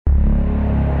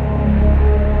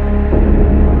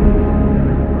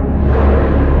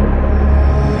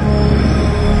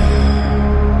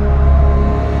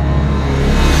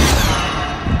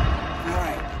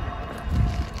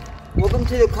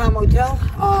Clown Motel.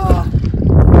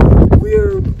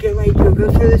 We're getting ready to do a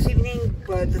good for this evening,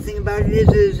 but the thing about it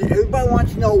is everybody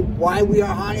wants to know why we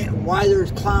are haunted and why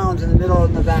there's clowns in the middle of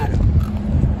Nevada.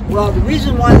 Well, the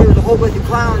reason why there's a whole bunch of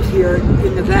clowns here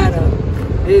in Nevada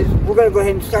is we're going to go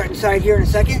ahead and start inside here in a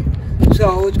second.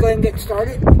 So let's go ahead and get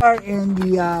started. Start in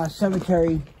the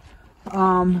cemetery.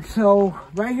 So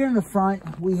right here in the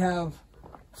front we have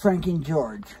Frank and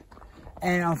George.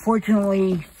 And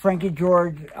unfortunately, Frank and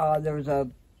George, there was a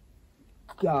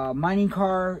mining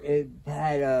car. It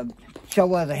had a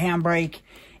shovel as a handbrake.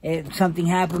 Something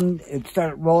happened. It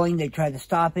started rolling. They tried to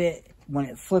stop it. When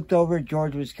it flipped over,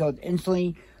 George was killed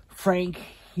instantly. Frank,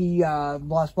 he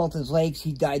lost both his legs.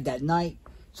 He died that night.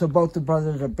 So both the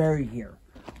brothers are buried here.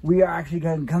 We are actually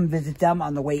going to come visit them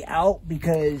on the way out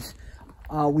because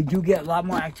we do get a lot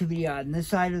more activity on this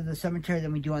side of the cemetery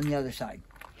than we do on the other side.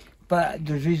 But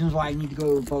there's reasons why I need to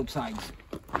go to both sides.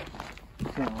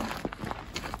 So,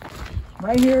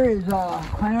 right here is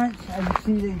Clarence. As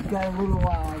you see, he's got a little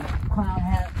clown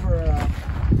hat for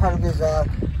part of his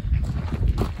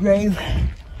grave.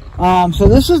 So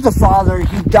this is the father.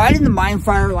 He died in the mine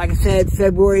fire, like I said,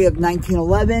 February of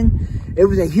 1911. It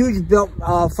was a huge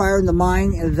fire in the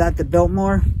mine. It was at the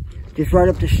Biltmore, just right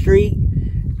up the street.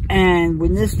 And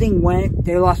when this thing went,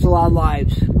 they lost a lot of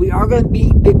lives. We are going to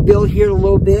be Big Bill here a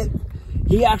little bit.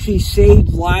 He actually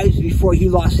saved lives before he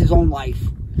lost his own life.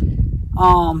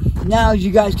 Now, as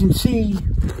you guys can see,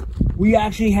 we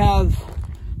actually have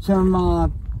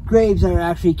some graves that are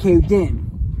actually caved in.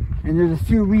 And there's a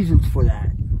few reasons for that.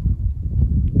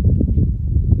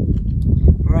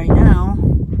 Right now,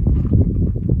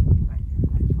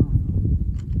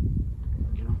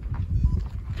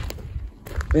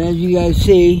 as you guys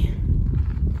see,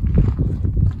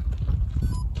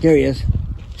 there he is.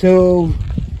 So,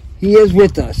 he is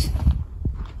with us.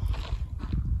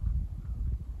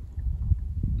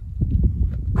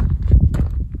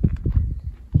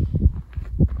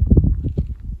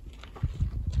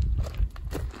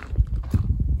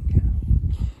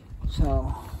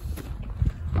 So,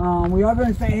 we are going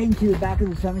to stay heading to the back of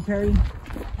the cemetery.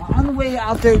 On the way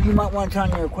out there, you might want to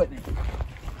turn on your equipment.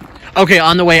 Okay,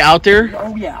 on the way out there?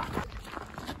 Oh, yeah.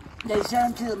 They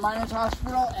sent him to the miners'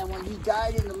 hospital, and when he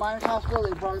died in the miners' hospital,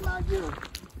 they brought him out here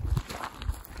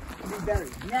to be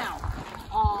buried. Now,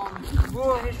 a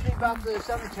little history about the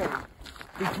cemetery.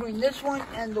 Between this one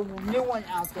and the new one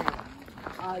out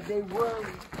there, they were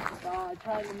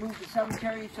trying to move the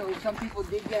cemetery, so some people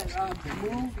did get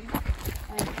moved,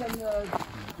 and some of the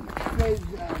grave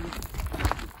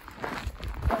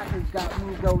placards got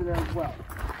moved over there as well.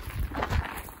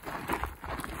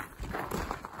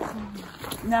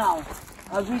 Now,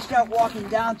 as we start walking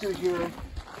down through here,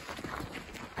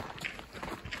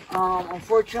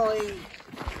 unfortunately,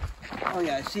 oh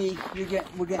yeah, see,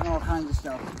 we're getting all kinds of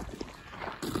stuff.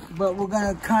 But we're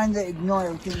gonna kind of ignore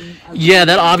everything. Yeah,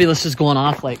 that obelisk is going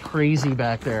off like crazy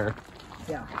back there.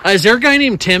 Yeah. Is there a guy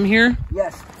named Tim here?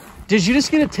 Yes. Did you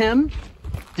just get a Tim?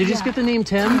 Did you just get the name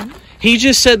Tim? He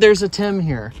just said there's a Tim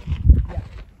here.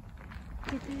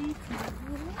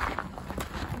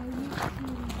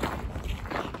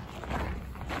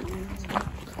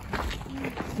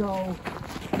 So,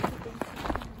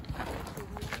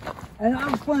 and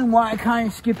I'll explain why I kind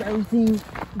of skip everything,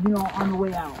 you know, on the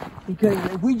way out. Because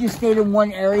if we just stayed in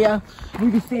one area, we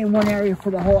could stay in one area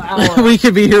for the whole hour. We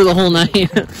could be here the whole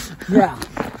night. Yeah.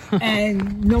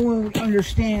 And no one would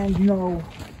understand, you know,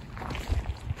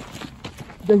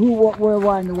 the who, what, where,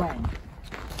 why, and the when.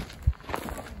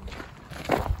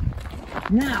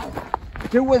 Now,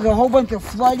 there was a whole bunch of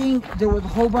flooding. There was a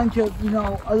whole bunch of, you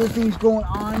know, other things going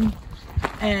on.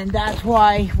 And that's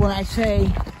why when I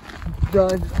say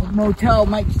the motel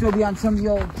might still be on some of the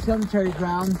old cemetery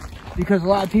ground, because a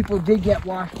lot of people did get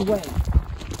washed away.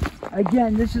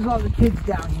 Again, this is all the kids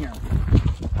down here.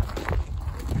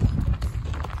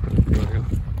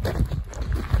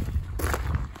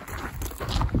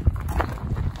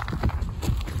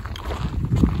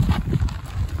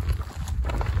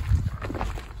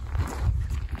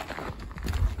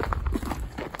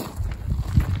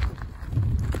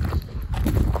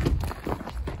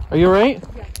 Are you alright?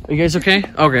 Yeah. Are you guys okay?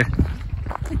 Okay.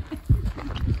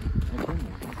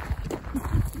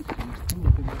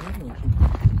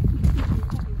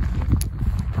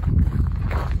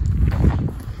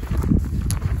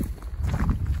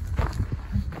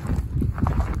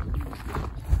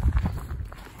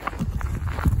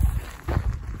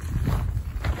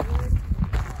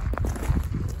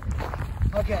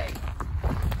 Okay.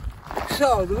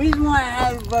 So, the reason why I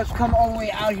had us come all the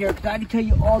way out here, because I can tell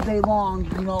you all day long,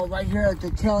 you know, right here at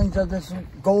the tailings of this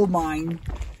gold mine,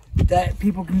 that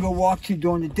people can go walk to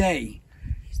during the day.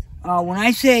 When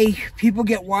I say people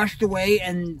get washed away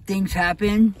and things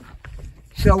happen,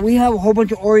 so we have a whole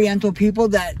bunch of Oriental people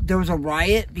that there was a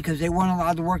riot because they weren't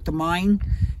allowed to work the mine.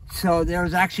 So there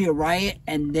was actually a riot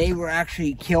and they were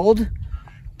actually killed.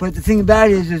 But the thing about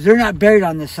it is they're not buried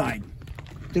on this side.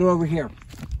 They're over here.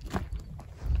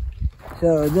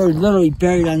 So they're literally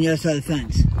buried on the other side of the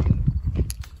fence.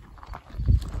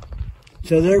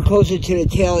 So they're closer to the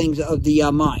tailings of the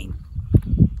mine.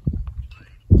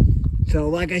 So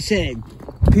like I said,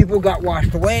 people got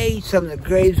washed away. Some of the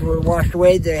graves were washed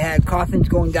away. They had coffins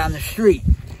going down the street.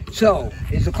 So,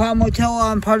 is the Clown Motel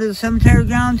on part of the cemetery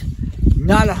ground?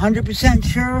 Not 100%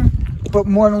 sure, but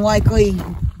more than likely,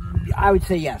 I would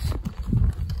say yes.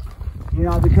 You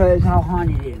know, because how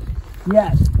haunted it is.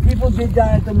 Yes, people did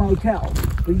die at the motel,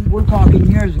 but we're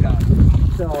talking years ago.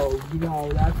 So, you know,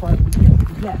 that's why we can't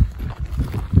forget.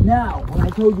 Now, when I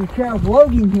told you Sheriff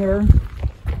Logan here,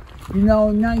 you know,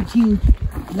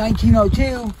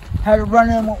 1902, had a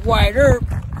run-in with Wyatt Earp,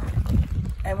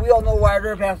 and we all know Wyatt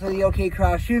Earp after the OK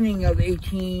Corral shooting of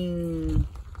 1800s,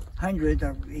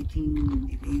 or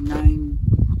 1889,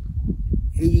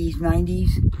 80s, 90s.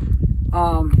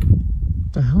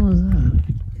 The hell is that?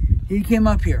 He came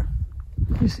up here.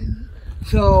 Let me see that.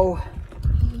 So,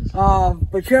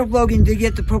 but Sheriff Logan did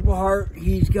get the Purple Heart.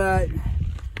 He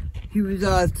was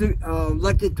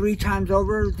elected 3 times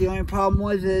over. The only problem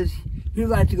is he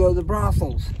liked to go to the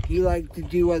brothels. He liked to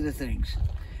do other things.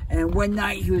 And one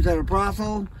night he was at a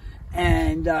brothel,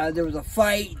 and there was a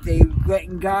fight. They went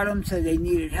and got him, said they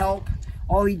needed help.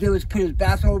 All he did was put his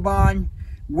bathrobe on,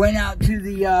 went out to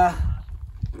the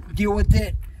deal with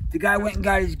it. The guy went and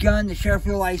got his gun. The sheriff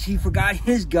realized he forgot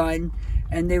his gun,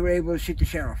 and they were able to shoot the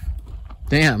sheriff.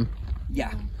 Damn.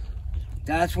 Yeah.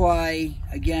 That's why,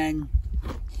 again,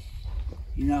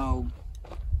 you know,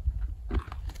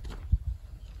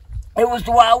 it was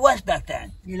the Wild West back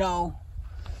then, you know.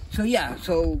 So, yeah,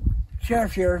 so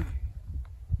sheriff here.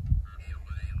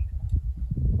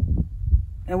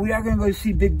 And we are going to go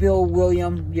see Big Bill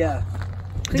William, yeah.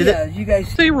 So, Did yeah, you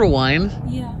guys... They rewind.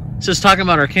 Yeah. It's just talking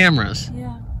about our cameras.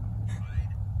 Yeah.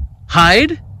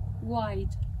 Hide? Wide.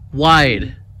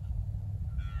 Wide.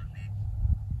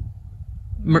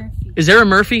 Murphy. Is there a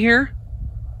Murphy here?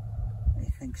 I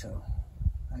think so.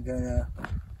 I gotta...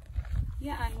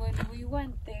 Yeah, and when we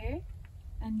went there,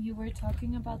 and you were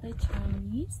talking about the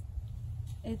Chinese,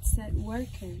 it said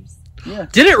workers. Yeah.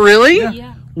 Did it really? Yeah.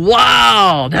 Yeah.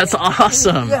 Wow, that's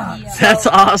awesome. Yeah. That's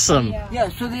awesome. Yeah. Yeah,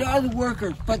 so they are the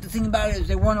workers, but the thing about it is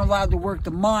they weren't allowed to work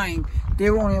the mine. They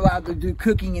were only allowed to do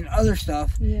cooking and other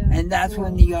stuff. Yeah. And that's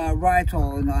when the riots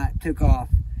all and that took off.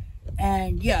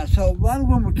 And yeah, so a lot of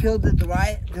them were killed at the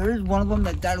riot. There is one of them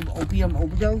that died of opium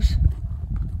overdose.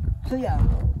 So yeah,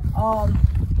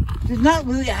 there's not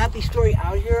really a happy story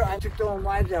out here. I took their own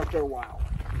lives after a while.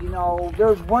 You know,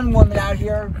 there's one woman out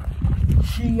here.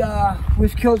 She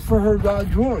was killed for her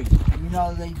jewelry. You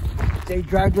know, they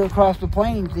dragged her across the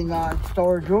plains and stole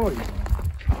her jewelry.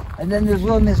 And then there's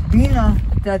little Miss Bina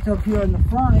that's up here in the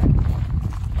front.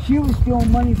 She was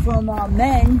stealing money from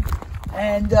men,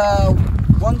 and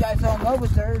one guy fell in love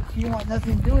with her. She didn't want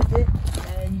nothing to do with it,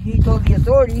 and he told the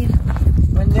authorities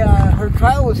when her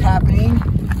trial was happening.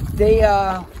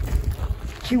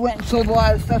 She went and sold a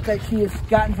lot of stuff that she has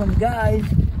gotten from guys,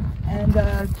 and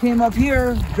came up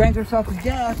here, drank herself to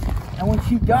death, and when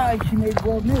she died, she made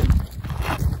world news.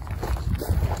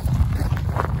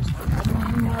 And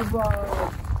then we have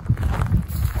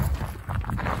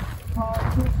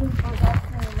politician, first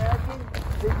African American.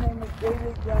 His name is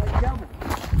David Devil.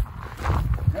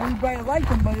 Everybody liked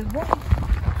him, but his wife.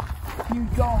 He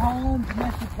would go home,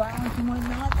 domestic violence and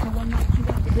whatnot. So one night she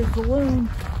went to his saloon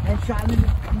and shot him in the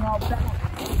back.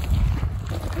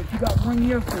 And she got 1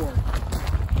 year for it.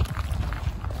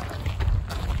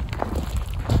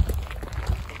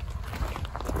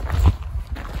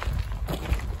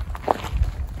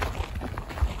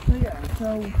 So yeah, so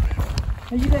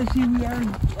as you guys see,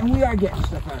 we are getting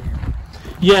stuff out here.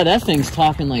 Yeah, that thing's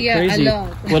talking like crazy. A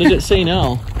lot. What did it say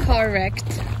now?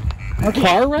 Correct. Okay.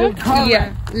 Car wreck?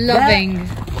 Yeah, loving.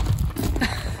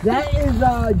 That is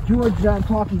George that I'm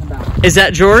talking about. Is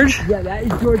that George? Yeah, that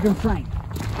is George and Frank.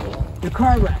 The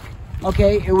car wreck.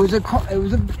 Okay, it was a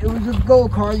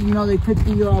go-kart. You know, they put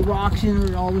the rocks in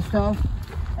and all this stuff,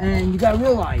 and you got to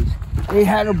realize they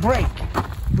had a brake,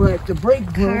 but the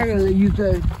brake broke, so they used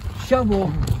a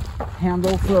shovel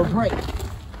handle for a brake.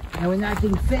 And when that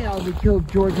thing failed, they killed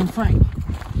George and Frank.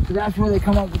 So that's where they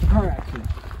come up with the car accident.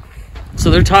 So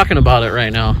they're talking about it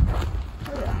right now.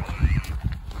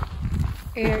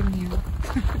 Hernia.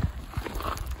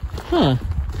 Huh.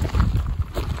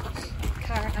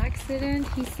 Car accident,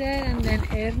 he said, and then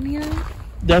hernia.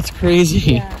 That's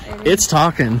crazy. Yeah, It's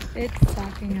talking. It's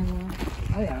talking a lot.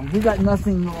 Oh yeah, we got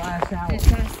nothing in the last hour.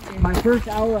 Disaster. My first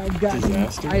hour I've got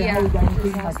Disaster? I hardly got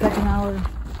anything. My second hour,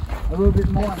 a little bit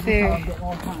more. Fair. I'll get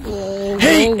more time.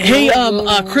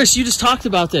 Hey, Chris, you just talked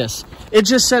about this. It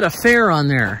just said a fair on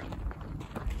there.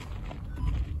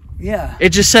 Yeah. It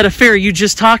just said a fair. You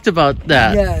just talked about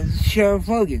that. Yeah, Sheriff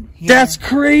Logan. Yeah. That's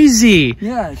crazy.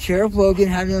 Yeah, Sheriff Logan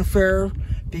had an affair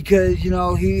because, you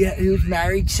know, he was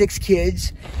married, 6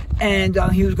 kids, and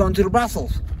he was going to the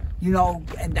brothels, you know,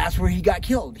 and that's where he got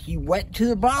killed. He went to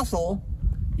the brothel,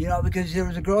 you know, because there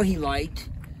was a girl he liked,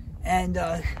 and,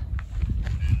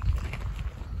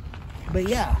 but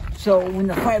yeah, so when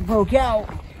the fight broke out,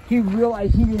 he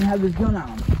realized he didn't have his gun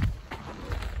on him.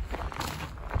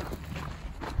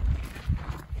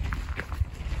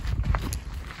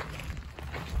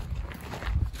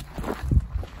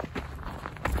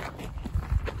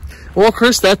 Well,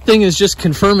 Chris, that thing is just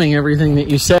confirming everything that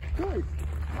you said. Good.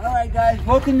 All right, guys,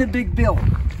 welcome to Big Bill.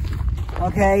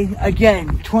 Okay,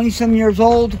 again, 20-some years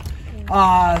old.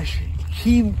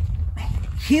 He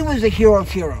was a hero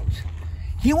of heroes.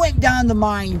 He went down the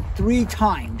mine 3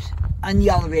 times on the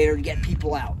elevator to get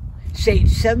people out. Saved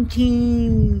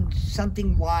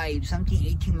 17-something lives,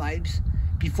 18 lives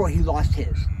before he lost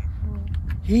his.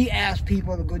 He asked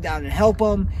people to go down and help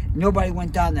him. Nobody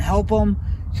went down to help him.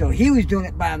 So he was doing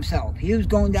it by himself. He was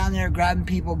going down there, grabbing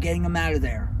people, getting them out of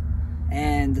there.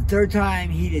 And the 3rd time,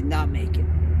 he did not make it.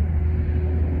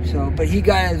 So, but he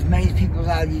got as many people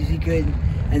out as he could.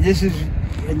 And this is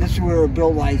where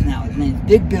Bill lies now. His name's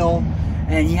Big Bill,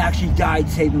 and he actually died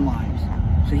saving lives.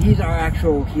 So he's our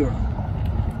actual hero.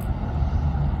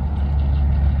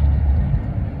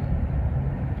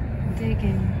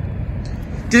 Digging.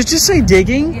 Did it just say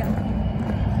digging?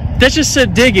 Yeah. That just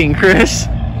said digging, Chris.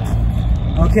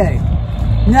 Okay,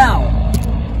 now,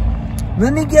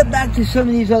 let me get back to some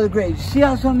of these other graves. See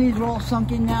how some of these are all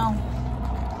sunk in now?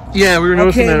 Yeah, we were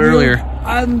noticing that earlier.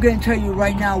 I'm going to tell you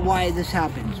right now why this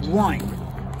happens. 1,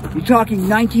 you're talking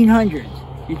 1900s.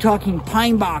 You're talking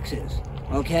pine boxes,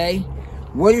 okay?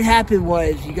 What had happened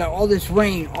was you got all this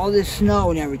rain, all this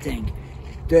snow and everything.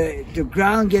 The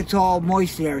ground gets all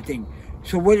moist and everything.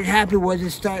 So what had happened was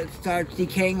it starts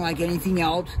decaying like anything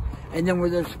else. And then where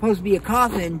there's supposed to be a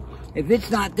coffin, if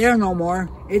it's not there no more,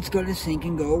 it's going to sink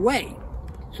and go away.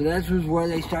 So that was where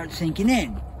they start sinking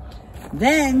in.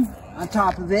 Then, on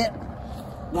top of it,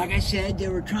 like I said, they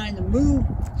were trying to move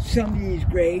some of these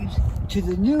graves to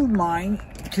the new mine,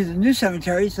 to the new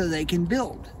cemetery, so they can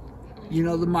build, you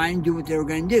know, the mine and do what they were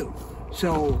going to do.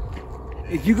 So,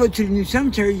 if you go to the new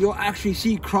cemetery, you'll actually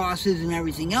see crosses and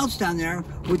everything else down there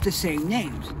with the same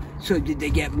names. So, did they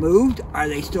get moved? Are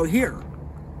they still here?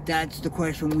 That's the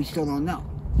question we still don't know.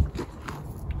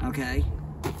 Okay?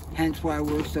 Hence why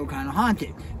we're still kind of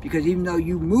haunted. Because even though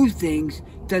you move things,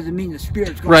 doesn't mean the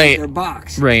spirit's going to their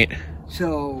box. Right.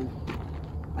 So,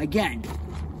 again,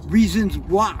 reasons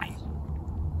why.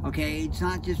 Okay? It's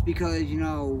not just because, you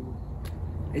know,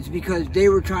 it's because they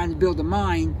were trying to build a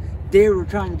mine, they were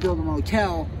trying to build a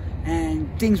motel, and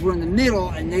things were in the middle,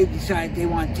 and they decided they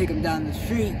want to take them down the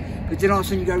street. But then all of a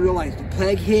sudden you got to realize the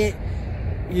plague hit,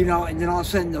 you know, and then all of a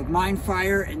sudden the mine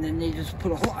fire, and then they just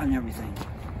put a halt on everything.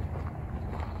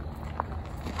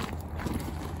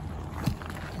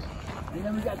 And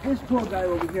then we got this poor guy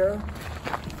over here,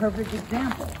 perfect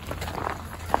example.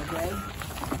 Okay?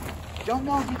 Don't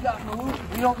know if he got moved.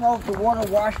 We don't know if the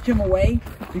water washed him away,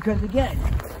 because again,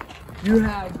 you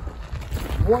have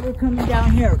water coming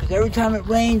down here, because every time it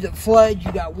rains, it floods,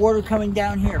 you got water coming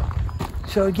down here.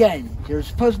 So again, there's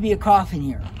supposed to be a coffin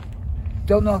here.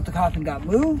 Don't know if the coffin got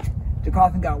moved, the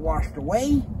coffin got washed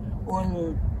away,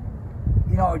 or,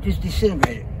 you know, it just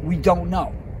disintegrated. We don't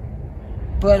know.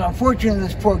 But unfortunately,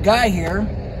 this poor guy here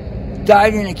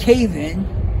died in a cave-in,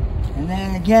 and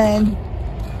then again,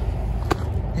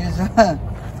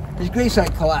 his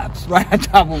gravesite collapsed right on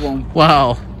top of him.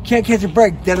 Wow. Can't catch a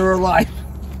break, dead or alive.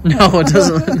 No, it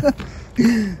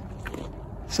doesn't.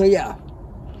 So yeah.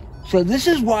 So this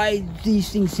is why these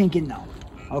things sink in now.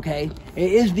 Okay?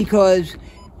 It is because,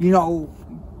 you know,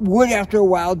 wood after a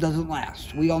while doesn't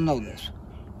last. We all know this.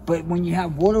 But when you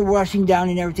have water rushing down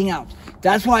and everything else,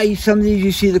 that's why some of these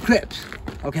you see the crypts.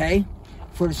 Okay?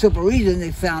 For the simple reason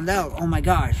they found out, oh my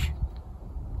gosh,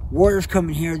 water's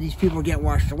coming here, these people are getting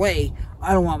washed away.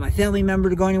 I don't want my family member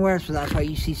to go anywhere, so that's why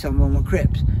you see some of them with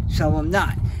crypts, some of them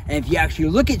not. And if you actually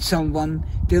look at some of them,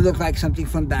 they look like something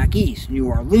from back east, New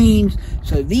Orleans.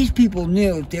 So these people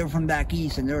knew if they were from back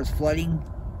east and there was flooding,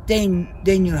 they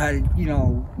knew how to, you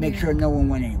know, make sure no one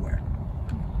went anywhere.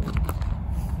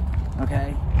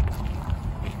 Okay?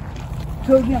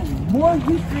 So again, more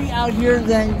history out here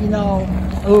than, you know,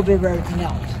 a little bit of everything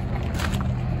else.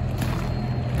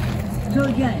 So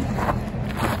again,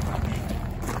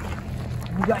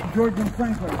 we got George and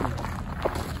Frank right here.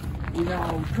 You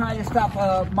know, trying to stop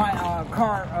a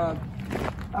car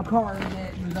that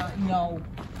was, you know,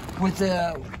 with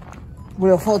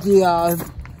a faulty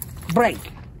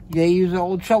brake. They use an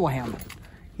old shovel handle.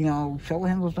 You know, shovel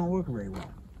handles don't work very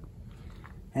well.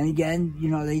 And again, you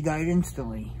know, they died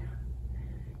instantly.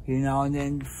 You know, and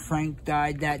then Frank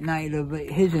died that night of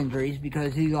his injuries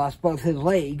because he lost both his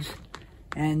legs.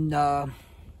 And,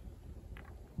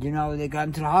 you know, they got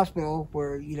him to the hospital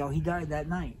where, you know, he died that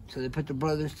night. So they put the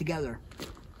brothers together.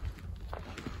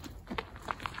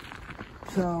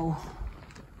 So,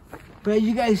 but as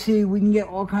you guys see, we can get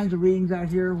all kinds of readings out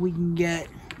here. We can get,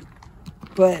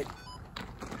 but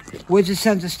what's the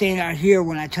sense of staying out here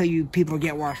when I tell you people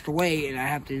get washed away and I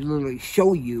have to literally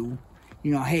show you,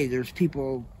 you know, hey, there's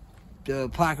people, the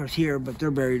placards here, but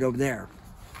they're buried over there,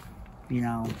 you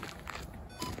know.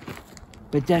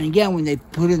 But then again, when they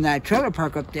put in that trailer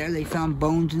park up there, they found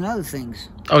bones and other things.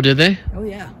 Oh, did they? Oh,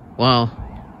 yeah. Wow.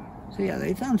 So, yeah,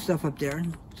 they found stuff up there.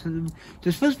 So,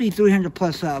 there's supposed to be 300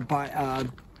 plus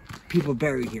people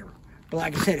buried here. But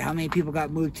like I said, how many people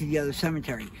got moved to the other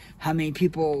cemetery? How many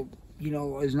people, you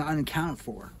know, is not unaccounted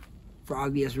for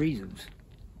obvious reasons?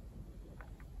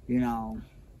 You know.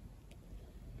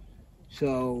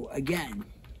 So, again,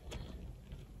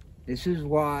 this is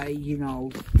why, you know,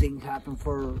 things happen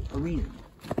for a reason.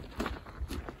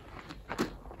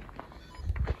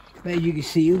 But as you can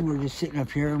see, we're just sitting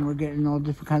up here and we're getting all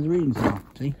different kinds of readings now.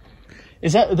 See?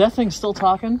 Is that thing still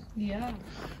talking? Yeah.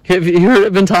 Have you heard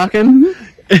it been talking?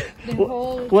 The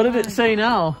whole What did it time. say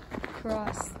now?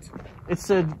 Crust. It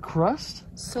said crust?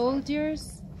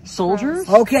 Soldiers. Soldiers?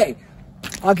 Okay,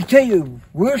 I can tell you,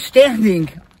 we're standing,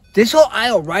 this whole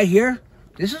aisle right here,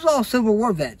 this is all Civil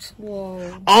War vets.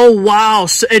 Whoa. Oh, wow.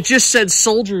 So it just said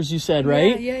soldiers, you said,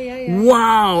 right? Yeah.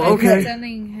 Wow, okay. I'm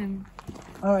telling him.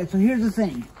 Alright, so here's the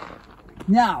thing.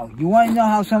 Now, you want to know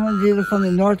how someone's either from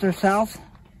the north or south?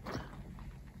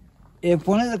 If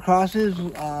one of the crosses,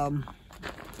 I'll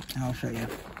show you.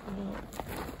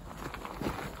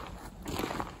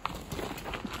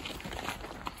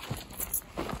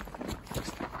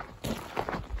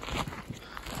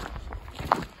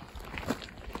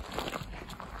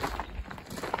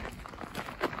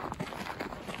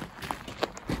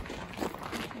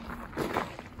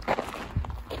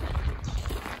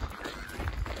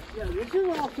 Yeah, this is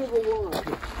all Civil War up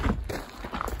here.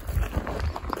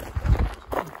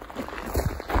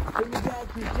 So you guys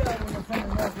can tell when they're from the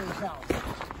north or the south.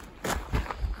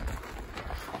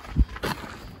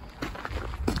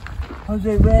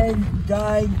 Jose Red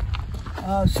died,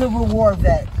 Civil War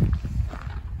vet.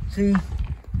 See,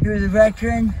 he was a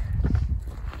veteran.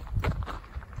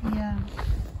 Yeah.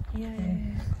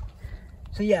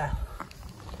 So yeah,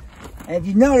 and if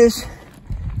you notice,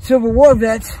 Civil War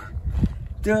vets,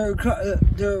 their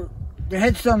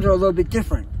headstones are a little bit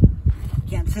different. You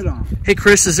can't sit on them. Hey,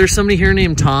 Chris, is there somebody here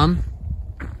named Tom?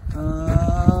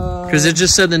 Because it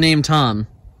just said the name Tom.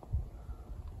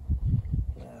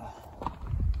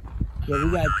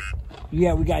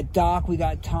 Yeah, we got Doc, we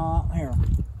got Tom. Here,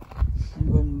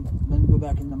 let me go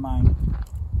back into mine.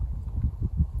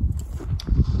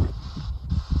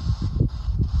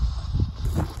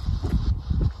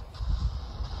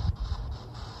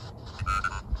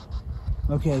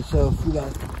 Okay, so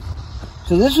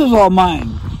this was all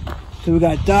mine. So we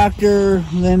got Doctor,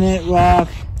 Limit, Rock,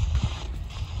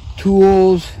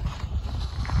 Tools.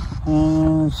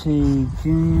 Let's see,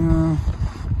 Junior.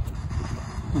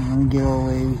 Let me get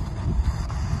away.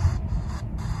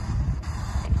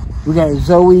 We got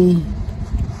Zoe.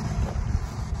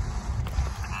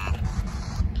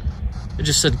 It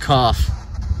just said cough.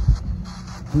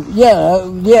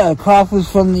 Yeah, cough was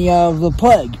from the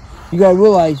plague. You gotta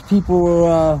realize people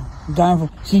were dying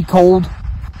from cold.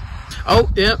 Oh,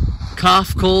 yep.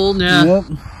 Cough, cold, yeah. Yep.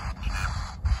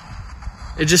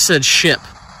 It just said ship.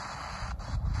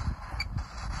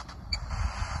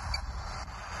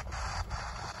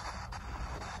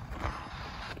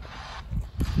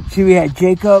 See, we had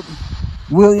Jacob,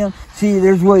 William. See,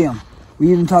 there's William.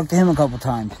 We even talked to him a couple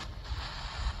times.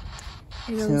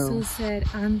 It also said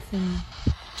Anthony.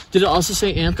 Did it also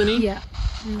say Anthony? Yeah.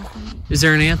 Anthony. Is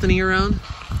there an Anthony around?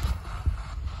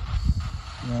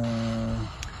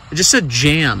 It just said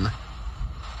jam.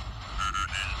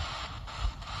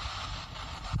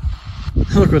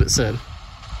 Look what it said.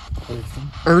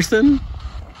 Earthen?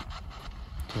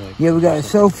 Yeah, we got a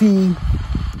Sophie.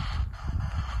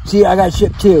 See, I got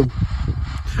ship too.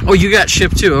 Oh, you got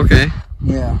ship too, okay.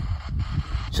 Yeah.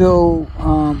 So,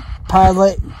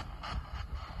 pilot.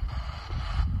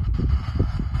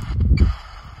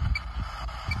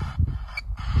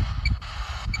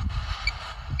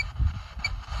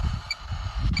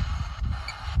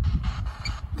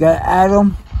 Got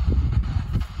Adam.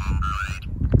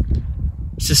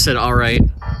 Just said all right.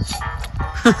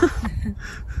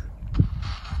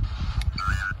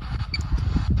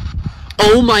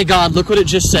 Oh my God! Look what it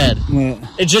just said. Yeah.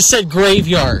 It just said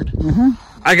graveyard.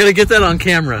 I gotta get that on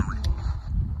camera.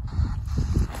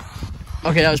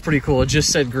 Okay, that was pretty cool. It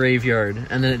just said graveyard,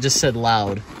 and then it just said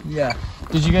loud. Yeah.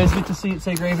 Did you guys get to see it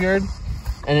say graveyard?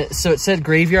 And so it said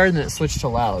graveyard, and then it switched to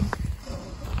loud.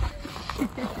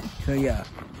 So yeah.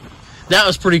 That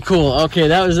was pretty cool. Okay,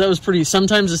 that was pretty.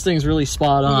 Sometimes this thing's really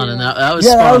spot on, and that was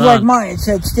yeah, spot that was on. like mine. It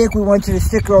said stick. We went to the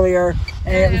stick earlier,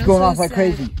 and it was going off like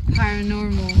crazy.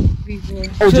 Paranormal before.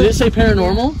 Oh, did it say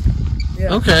paranormal?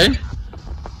 Yeah. Okay.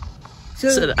 So,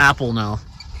 It said apple now.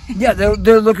 yeah,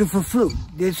 they're looking for food.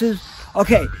 This is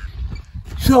okay.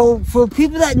 So for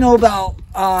people that know about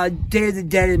Day of the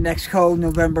Dead in Mexico,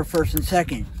 November 1st and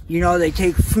 2nd, you know, they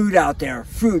take food out there,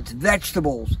 fruits,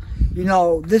 vegetables. You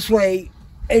know, this way,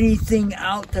 anything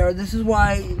out there. This is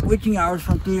why witching hours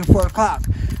from 3 and 4 o'clock,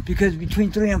 because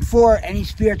between 3 and 4, any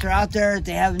spirits are out there. If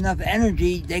they have enough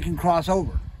energy, they can cross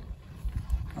over.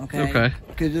 Okay.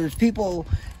 Because there's people,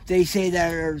 they say,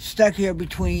 that are stuck here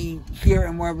between here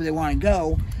and wherever they want to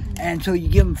go, and so you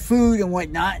give them food and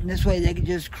whatnot, and this way they can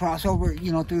just cross over,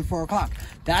 you know, 3 or 4 o'clock.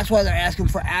 That's why they're asking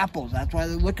for apples. That's why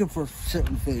they're looking for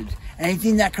certain foods.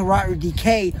 Anything that can rot or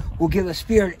decay will give a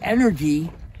spirit energy,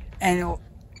 and it'll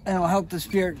help the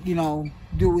spirit, you know,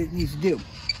 do what it needs to do.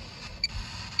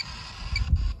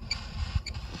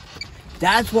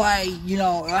 That's why, you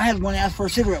know, I had one ask for a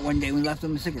cigarette one day. We left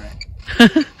him a cigarette.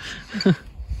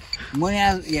 One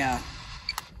asked, yeah.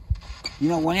 You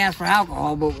know, one asked for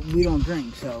alcohol, but we don't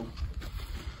drink, so.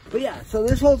 But yeah, so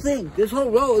this whole thing, this whole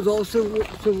row is all Civil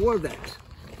War vets.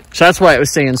 So that's why it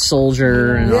was saying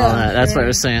soldier and all Yeah, that. That's why it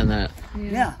was saying that.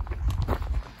 Yeah.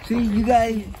 See, you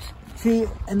guys, see,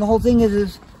 and the whole thing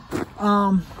is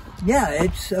yeah,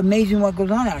 it's amazing what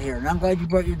goes on out here. And I'm glad you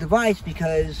brought your device,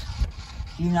 because,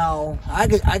 you know, I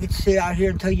could sit out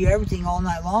here and tell you everything all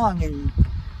night long, and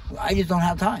I just don't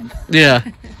have time. Yeah.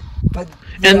 But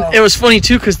And know, it was funny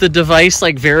too, because the device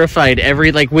like verified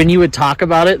every, like when you would talk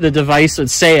about it, the device would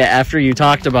say it after you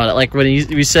talked about it. Like when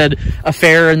we said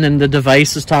affair, and then the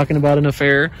device is talking about an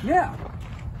affair. yeah.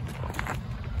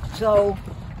 So,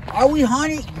 are we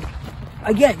haunted?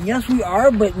 Again, yes we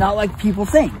are, but not like people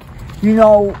think. You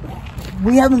know,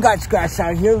 we haven't got scratched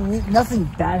out here. Nothing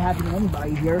bad happened to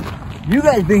anybody here. You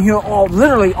guys been here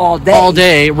literally all day. All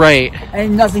day, right.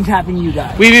 And nothing's happened to you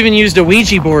guys. We've even used a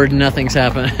Ouija board and nothing's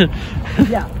happened.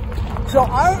 Yeah. So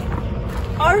our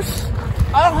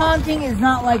haunting is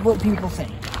not like what people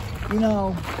think. You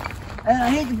know, and I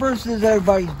hate to burst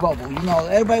everybody's bubble. You know,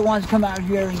 everybody wants to come out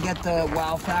here and get the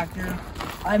wow factor.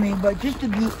 I mean, but just to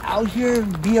be out here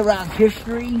and be around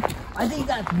history, I think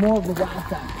that's more of a wow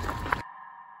factor.